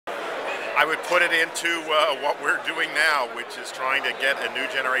I would put it into what we're doing now, which is trying to get a new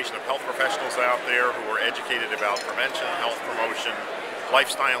generation of health professionals out there who are educated about prevention, health promotion,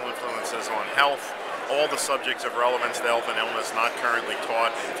 lifestyle influences on health, all the subjects of relevance to health and illness not currently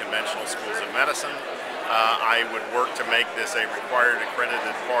taught in conventional schools of medicine. I would work to make this a required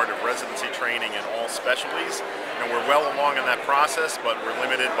accredited part of residency training in all specialties. And we're well along in that process, but we're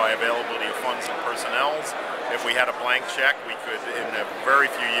limited by availability of funds and personnel. If we had a blank check, we could, in a very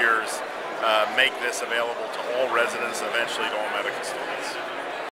few years, make this available to all residents, eventually to all medical students.